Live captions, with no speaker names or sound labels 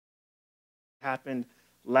happened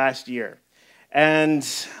last year. And,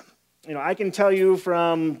 I can tell you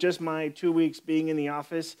from just my 2 weeks being in the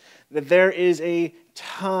office that there is a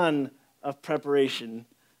ton of preparation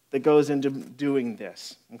that goes into doing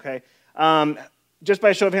this, okay? Just by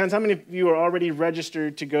a show of hands, how many of you are already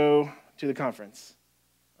registered to go to the conference?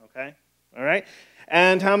 Okay, all right.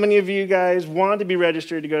 And how many of you guys want to be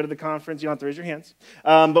registered to go to the conference? You don't have to raise your hands.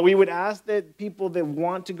 But we would ask that people that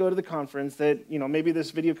want to go to the conference, that, maybe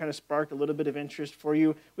this video kind of sparked a little bit of interest for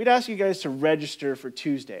you, we'd ask you guys to register for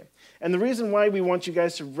Tuesday. And the reason why we want you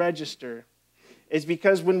guys to register is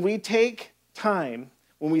because when we take time,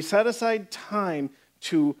 when we set aside time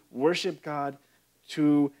to worship God,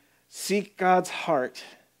 to seek God's heart,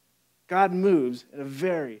 God moves in a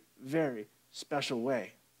very, very special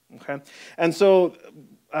way. Okay, and so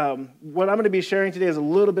what I'm going to be sharing today is a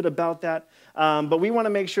little bit about that, but we want to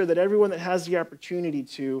make sure that everyone that has the opportunity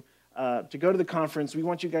to go to the conference, we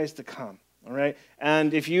want you guys to come, all right?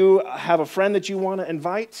 And if you have a friend that you want to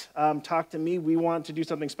invite, talk to me. We want to do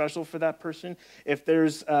something special for that person. If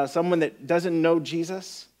there's someone that doesn't know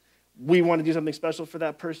Jesus, we want to do something special for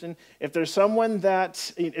that person. If there's someone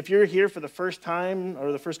that, if you're here for the first time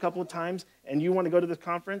or the first couple of times and you want to go to this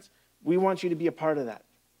conference, we want you to be a part of that.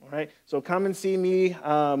 All right, so come and see me.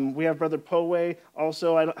 We have Brother Poway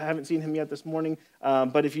also. I haven't seen him yet this morning,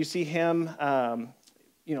 but if you see him,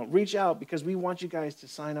 reach out because we want you guys to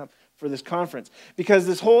sign up for this conference because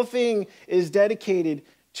this whole thing is dedicated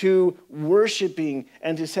to worshiping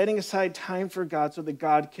and to setting aside time for God so that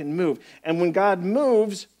God can move. And when God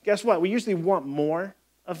moves, guess what? We usually want more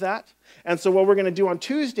of that. And so what we're going to do on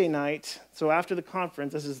Tuesday night, so after the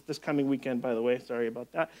conference, this is this coming weekend, by the way, sorry about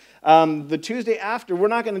that. The Tuesday after, we're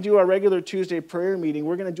not going to do our regular Tuesday prayer meeting.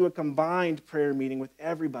 We're going to do a combined prayer meeting with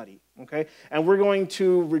everybody, okay? And we're going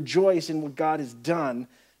to rejoice in what God has done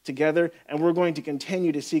together, and we're going to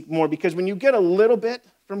continue to seek more. Because when you get a little bit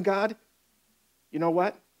from God, you know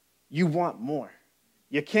what? You want more.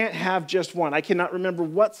 You can't have just one. I cannot remember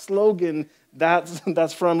what slogan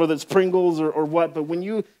that's from, whether it's Pringles or what, but when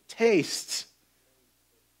you taste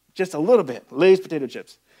just a little bit, Lay's potato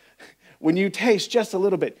chips, when you taste just a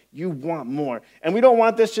little bit, you want more. And we don't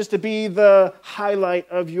want this just to be the highlight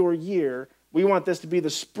of your year. We want this to be the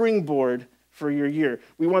springboard for your year.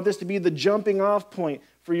 We want this to be the jumping off point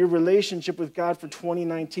for your relationship with God for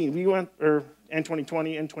 2019. And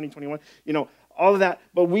 2020 and 2021, all of that.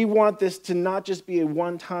 But we want this to not just be a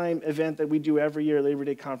one-time event that we do every year, Labor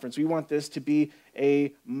Day conference. We want this to be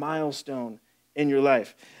a milestone in your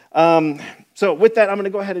life. So with that, I'm going to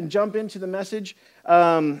go ahead and jump into the message,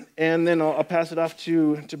 and then I'll pass it off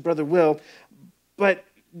to Brother Will. But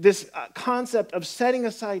this concept of setting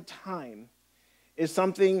aside time is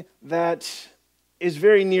something that is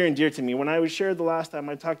very near and dear to me. When I was shared the last time,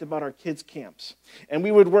 I talked about our kids' camps. And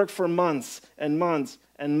we would work for months and months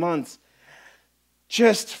and months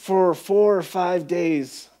just for 4 or 5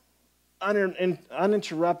 days,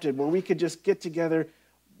 uninterrupted, where we could just get together,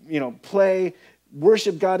 play,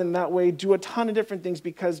 worship God in that way, do a ton of different things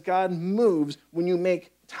because God moves when you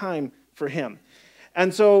make time for Him.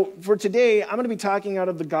 And so for today, I'm going to be talking out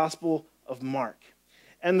of the Gospel of Mark.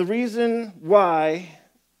 And the reason why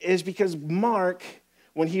is because Mark,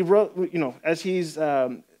 when he wrote, as he's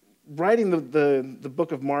writing the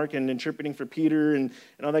book of Mark and interpreting for Peter and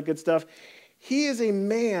all that good stuff, he is a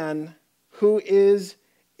man who is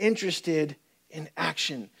interested in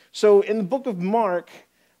action. So in the book of Mark,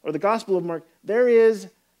 or the Gospel of Mark, there is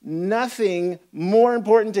nothing more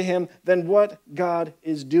important to him than what God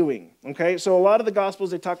is doing, okay? So a lot of the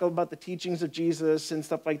Gospels, they talk about the teachings of Jesus and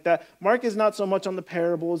stuff like that. Mark is not so much on the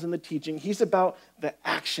parables and the teaching. He's about the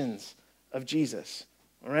actions of Jesus,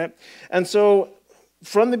 all right? And so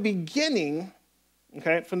from the beginning,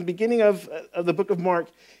 okay, from the beginning of the book of Mark,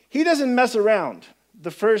 he doesn't mess around.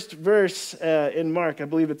 The first verse in Mark, I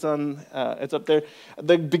believe it's up there.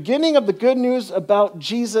 The beginning of the good news about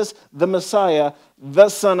Jesus, the Messiah, the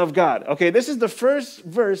Son of God. Okay, this is the first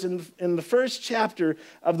verse in the first chapter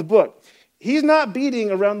of the book. He's not beating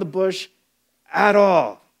around the bush at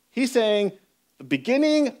all. He's saying the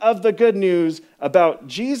beginning of the good news about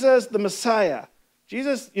Jesus, the Messiah.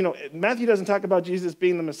 Jesus, Matthew doesn't talk about Jesus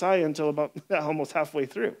being the Messiah until about almost halfway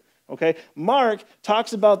through. Okay, Mark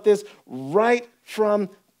talks about this right from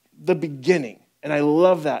the beginning, and I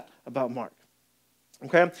love that about Mark.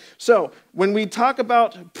 Okay, so when we talk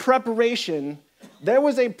about preparation, there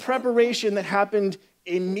was a preparation that happened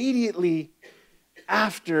immediately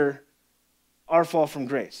after our fall from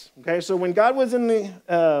grace. Okay, so when God was in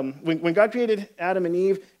the when God created Adam and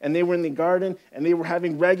Eve, and they were in the garden, and they were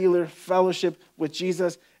having regular fellowship with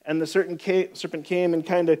Jesus, and the serpent came and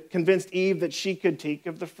kind of convinced Eve that she could take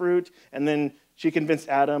of the fruit, and then she convinced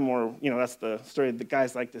Adam, or, that's the story that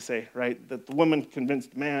guys like to say, right? That the woman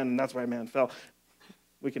convinced man, and that's why man fell.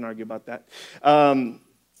 We can argue about that.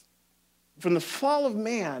 From the fall of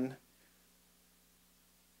man,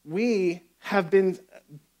 God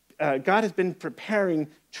has been preparing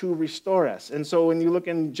to restore us. And so when you look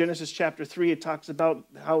in Genesis chapter 3, it talks about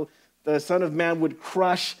how the Son of Man would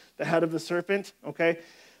crush the head of the serpent, okay?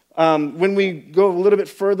 When we go a little bit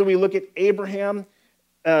further, we look at Abraham.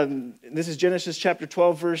 This is Genesis chapter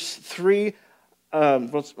 12, verse 3.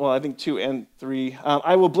 I think 2 and 3.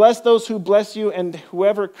 I will bless those who bless you, and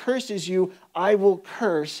whoever curses you, I will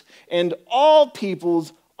curse, and all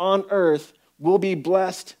peoples on earth will be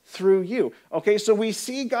blessed through you. Okay, so we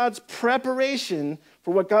see God's preparation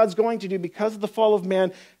for what God's going to do because of the fall of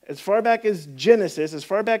man as far back as Genesis, as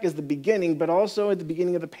far back as the beginning, but also at the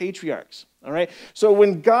beginning of the patriarchs. All right, so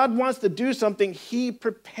when God wants to do something, he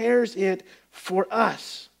prepares it for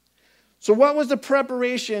us. So what was the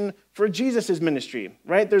preparation for Jesus' ministry,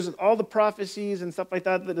 right? There's all the prophecies and stuff like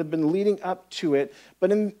that that have been leading up to it.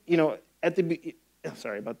 But in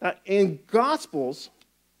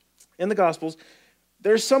the Gospels,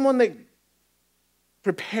 there's someone that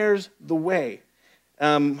prepares the way.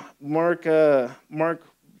 Mark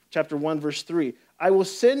chapter 1, verse 3. I will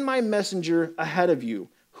send my messenger ahead of you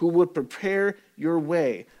who would prepare your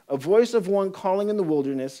way. A voice of one calling in the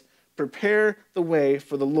wilderness, prepare the way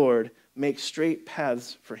for the Lord, make straight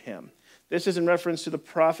paths for him. This is in reference to the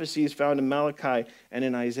prophecies found in Malachi and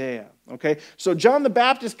in Isaiah. Okay, so John the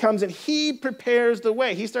Baptist comes and he prepares the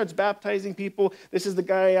way. He starts baptizing people. This is the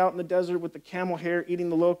guy out in the desert with the camel hair eating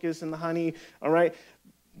the locusts and the honey. All right,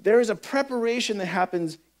 there is a preparation that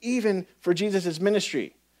happens even for Jesus'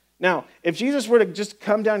 ministry. Now, if Jesus were to just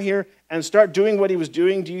come down here and start doing what he was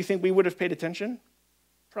doing, do you think we would have paid attention?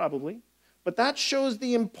 Probably. But that shows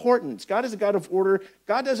the importance. God is a God of order.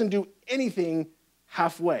 God doesn't do anything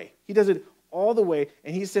halfway. He does it all the way,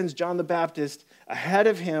 and he sends John the Baptist ahead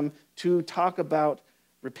of him to talk about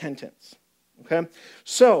repentance. Okay?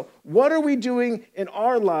 So, what are we doing in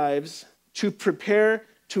our lives to prepare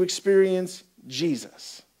to experience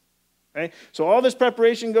Jesus? Okay? So all this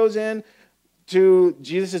preparation goes in to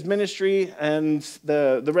Jesus' ministry and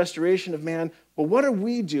the restoration of man. But what are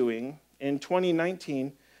we doing in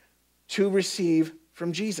 2019 to receive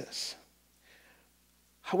from Jesus?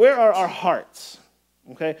 Where are our hearts?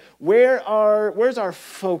 Okay, where's our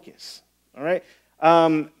focus? All right,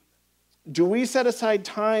 do we set aside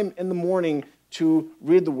time in the morning to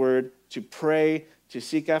read the Word, to pray, to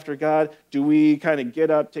seek after God? Do we kind of get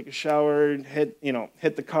up, take a shower, hit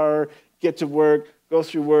the car, get to work, go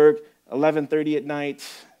through work, 11:30 at night?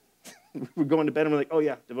 We're going to bed and we're like, oh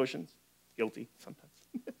yeah, devotions, guilty sometimes.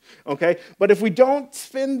 Okay, but if we don't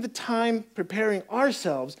spend the time preparing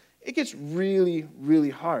ourselves, it gets really, really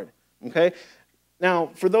hard. Okay.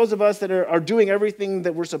 Now, for those of us that are doing everything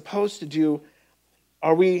that we're supposed to do,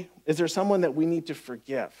 is there someone that we need to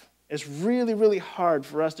forgive? It's really, really hard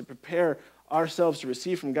for us to prepare ourselves to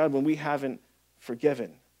receive from God when we haven't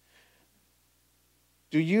forgiven.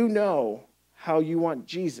 Do you know how you want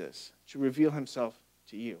Jesus to reveal himself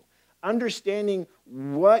to you? Understanding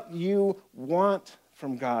what you want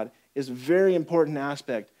from God is a very important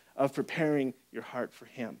aspect of preparing your heart for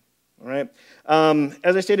him. All right.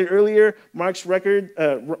 As I stated earlier, Mark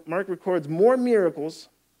records more miracles.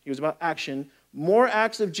 He was about action, more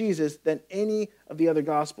acts of Jesus than any of the other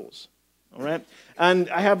Gospels. All right. And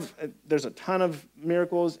there's a ton of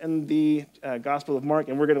miracles in the Gospel of Mark,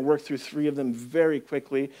 and we're going to work through 3 of them very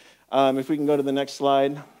quickly. If we can go to the next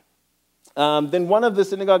slide. Then one of the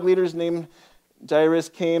synagogue leaders named Jairus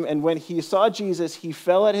came, and when he saw Jesus, he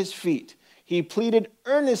fell at his feet. He pleaded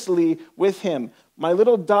earnestly with him, my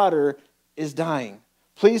little daughter is dying.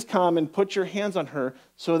 Please come and put your hands on her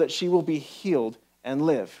so that she will be healed and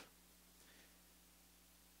live.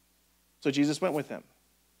 So Jesus went with him.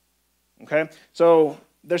 Okay? So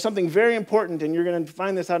there's something very important, and you're going to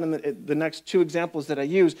find this out in the next 2 examples that I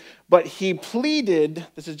use. But he pleaded,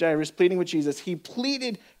 this is Jairus pleading with Jesus, he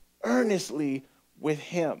pleaded earnestly with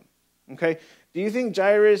him. Okay? Do you think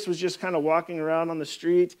Jairus was just kind of walking around on the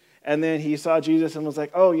street and then he saw Jesus and was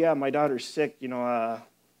like, oh yeah, my daughter's sick,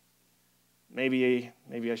 maybe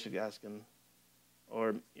I should ask him.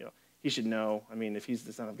 Or, he should know. I mean, if he's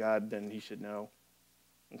the Son of God, then he should know.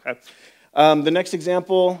 Okay. The next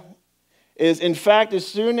example is, in fact, as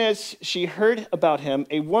soon as she heard about him,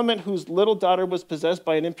 a woman whose little daughter was possessed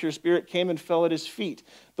by an impure spirit came and fell at his feet.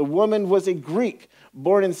 The woman was a Greek,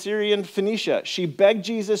 born in Syrian Phoenicia. She begged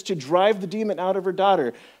Jesus to drive the demon out of her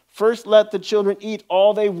daughter. First, let the children eat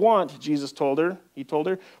all they want, Jesus told her. He told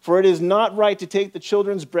her, for it is not right to take the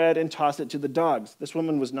children's bread and toss it to the dogs. This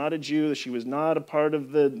woman was not a Jew. She was not a part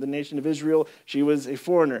of the nation of Israel. She was a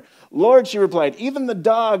foreigner. Lord, she replied, even the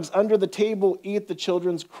dogs under the table eat the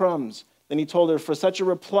children's crumbs. Then he told her, for such a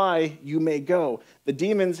reply, you may go. The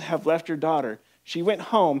demons have left your daughter. She went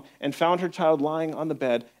home and found her child lying on the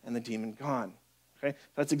bed and the demon gone. Okay,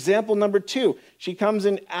 that's example number 2. She comes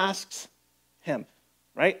and asks him.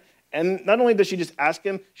 Right? And not only does she just ask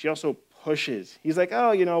him, she also pushes. He's like,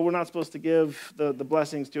 oh, we're not supposed to give the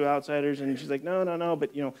blessings to outsiders. And she's like, no,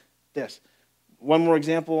 but, this. One more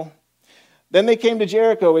example. Then they came to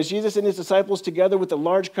Jericho. As Jesus and his disciples, together with a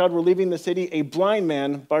large crowd, were leaving the city, a blind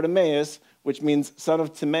man, Bartimaeus, which means son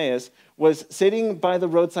of Timaeus, was sitting by the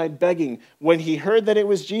roadside begging. When he heard that it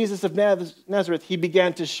was Jesus of Nazareth, he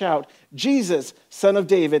began to shout, Jesus, son of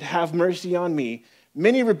David, have mercy on me.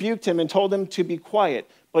 Many rebuked him and told him to be quiet,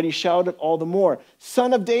 but he shouted all the more,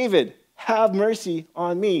 Son of David, have mercy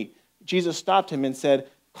on me. Jesus stopped him and said,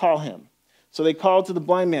 call him. So they called to the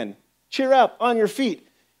blind man, cheer up, on your feet.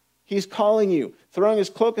 He's calling you. Throwing his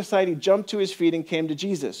cloak aside, he jumped to his feet and came to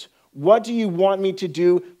Jesus. What do you want me to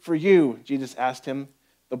do for you? Jesus asked him.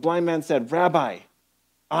 The blind man said, Rabbi,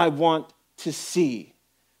 I want to see.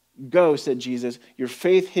 Go, said Jesus, your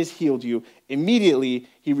faith has healed you. Immediately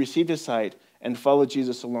he received his sight and followed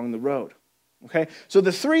Jesus along the road. Okay, so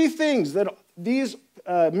the 3 things that these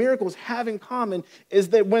miracles have in common is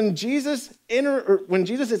that when Jesus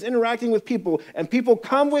is interacting with people and people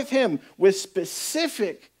come with him with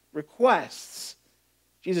specific requests,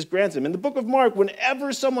 Jesus grants them. In the book of Mark,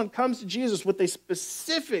 whenever someone comes to Jesus with a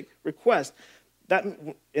specific request, that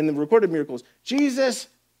in the recorded miracles, Jesus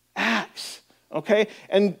acts. Okay,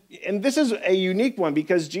 and this is a unique one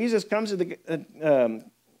because Jesus comes to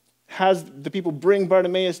has the people bring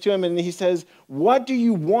Bartimaeus to him, and he says, what do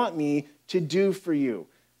you want me to do for you?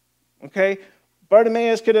 Okay?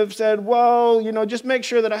 Bartimaeus could have said, well, just make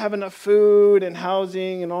sure that I have enough food and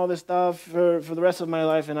housing and all this stuff for the rest of my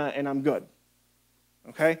life, and I'm good.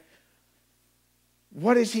 Okay?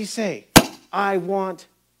 What does he say? I want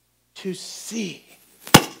to see.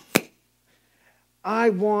 I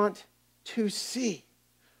want to see.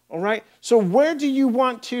 All right? So where do you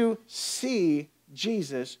want to see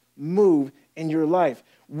Jesus move in your life?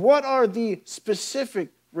 What are the specific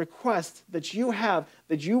requests that you have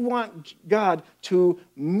that you want God to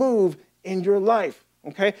move in your life?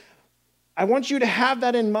 Okay? I want you to have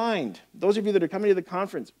that in mind. Those of you that are coming to the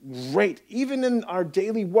conference, great. Even in our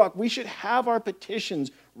daily walk, we should have our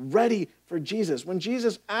petitions ready for Jesus. When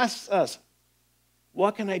Jesus asks us,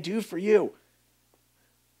 what can I do for you?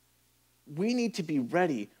 We need to be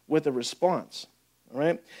ready with a response. All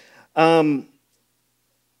right?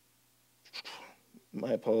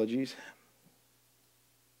 My apologies.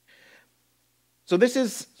 So this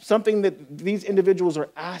is something that these individuals are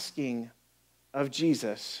asking of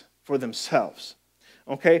Jesus for themselves.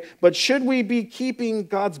 Okay? But should we be keeping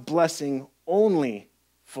God's blessing only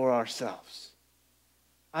for ourselves?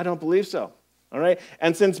 I don't believe so. All right?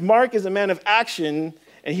 And since Mark is a man of action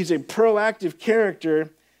and he's a proactive character,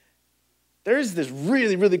 there's this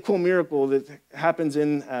really, really cool miracle that happens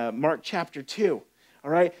in Mark chapter 2. All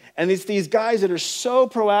right? And it's these guys that are so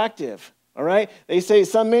proactive. All right? They say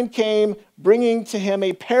some men came bringing to him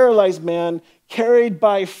a paralyzed man carried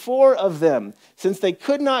by 4 of them. Since they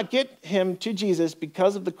could not get him to Jesus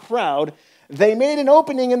because of the crowd, they made an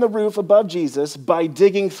opening in the roof above Jesus by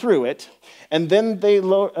digging through it, and then they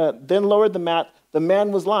lowered the mat the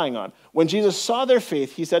man was lying on. When Jesus saw their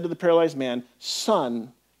faith, he said to the paralyzed man,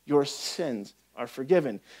 Son, your sins are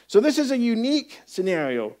forgiven. So this is a unique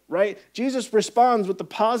scenario, right? Jesus responds with the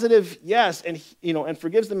positive yes, and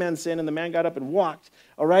forgives the man's sin, and the man got up and walked,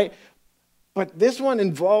 all right? But this one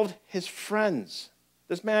involved his friends.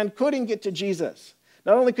 This man couldn't get to Jesus.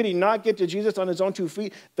 Not only could he not get to Jesus on his own 2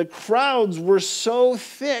 feet, the crowds were so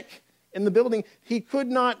thick in the building, he could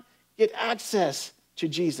not get access to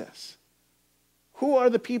Jesus. Who are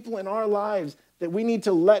the people in our lives that we need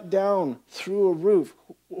to let down through a roof?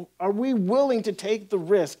 Are we willing to take the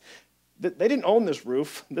risk? They didn't own this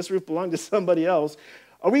roof. This roof belonged to somebody else.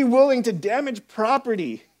 Are we willing to damage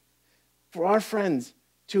property for our friends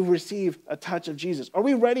to receive a touch of Jesus? Are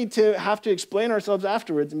we ready to have to explain ourselves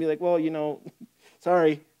afterwards and be like, well,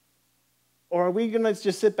 sorry? Or are we going to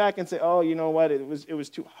just sit back and say, oh, you know what, it was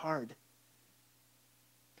too hard.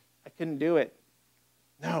 I couldn't do it.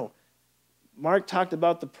 No. Mark talked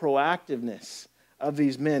about the proactiveness of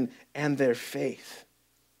these men and their faith.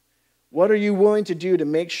 What are you willing to do to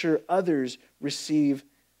make sure others receive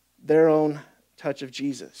their own touch of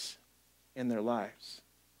Jesus in their lives?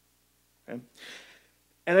 Okay?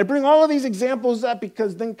 And I bring all of these examples up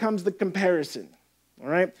because then comes the comparison. All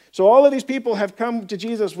right? So all of these people have come to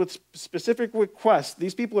Jesus with specific requests.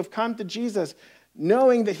 These people have come to Jesus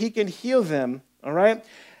knowing that he can heal them. All right?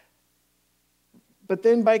 But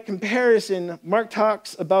then by comparison, Mark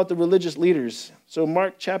talks about the religious leaders. So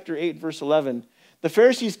Mark chapter 8, verse 11. The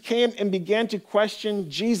Pharisees came and began to question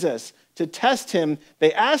Jesus to test him.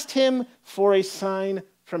 They asked him for a sign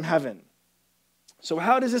from heaven. So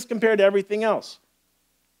how does this compare to everything else?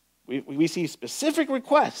 We see specific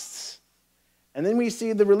requests. And then we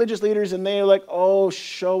see the religious leaders and they're like, oh,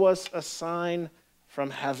 show us a sign from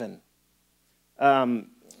heaven. The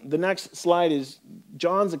next slide is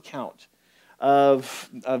John's account of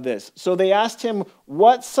this. So they asked him,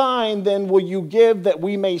 what sign then will you give that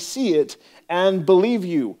we may see it and believe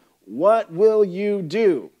you? What will you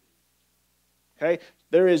do? Okay,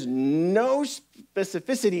 there is no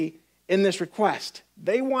specificity in this request.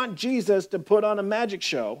 They want Jesus to put on a magic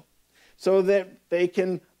show so that they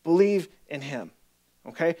can believe in him.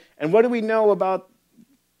 Okay, and what do we know about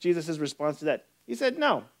Jesus' response to that? He said,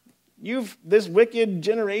 no, this wicked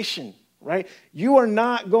generation, right? You are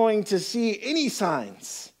not going to see any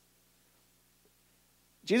signs.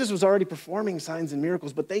 Jesus was already performing signs and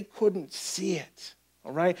miracles, but they couldn't see it,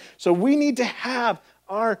 all right? So we need to have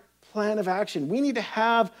our plan of action. We need to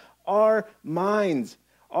have our minds,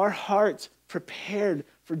 our hearts prepared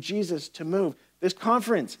for Jesus to move. This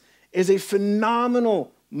conference is a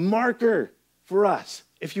phenomenal marker for us.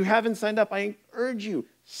 If you haven't signed up, I urge you,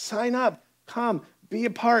 sign up, come, be a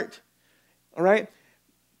part, all right?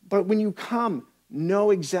 But when you come,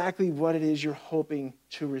 know exactly what it is you're hoping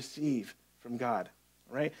to receive from God,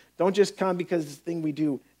 all right? Don't just come because it's the thing we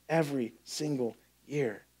do every single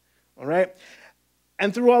year, all right?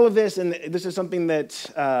 And through all of this, and this is something that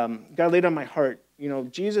God laid on my heart,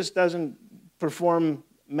 Jesus doesn't perform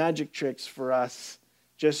magic tricks for us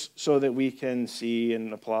just so that we can see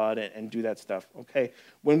and applaud and do that stuff, okay?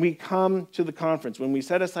 When we come to the conference, when we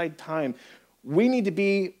set aside time, we need to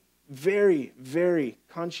be very, very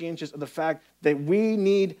conscientious of the fact that we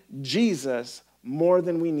need Jesus more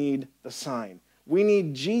than we need the sign. We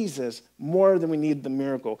need Jesus more than we need the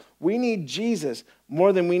miracle. We need Jesus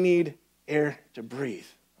more than we need air to breathe,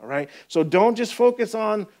 all right? So don't just focus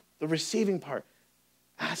on the receiving part.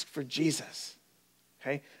 Ask for Jesus,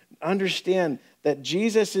 okay? Understand that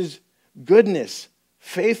Jesus' goodness,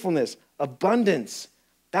 faithfulness, abundance,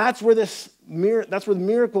 that's where the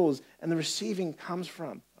miracles and the receiving comes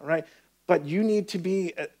from, all right? But you need to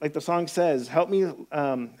be, like the song says, help me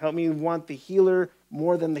want the healer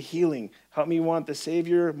more than the healing. Help me want the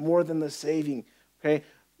Savior more than the saving, okay?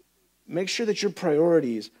 Make sure that your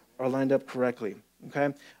priorities are lined up correctly,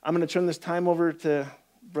 okay? I'm going to turn this time over to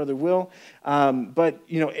Brother Will, but,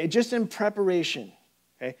 just in preparation,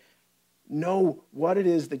 okay, know what it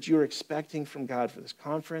is that you're expecting from God for this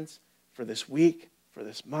conference, for this week, for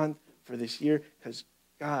this month, for this year, because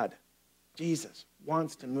God, Jesus,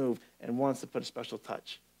 wants to move and wants to put a special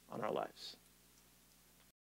touch on our lives.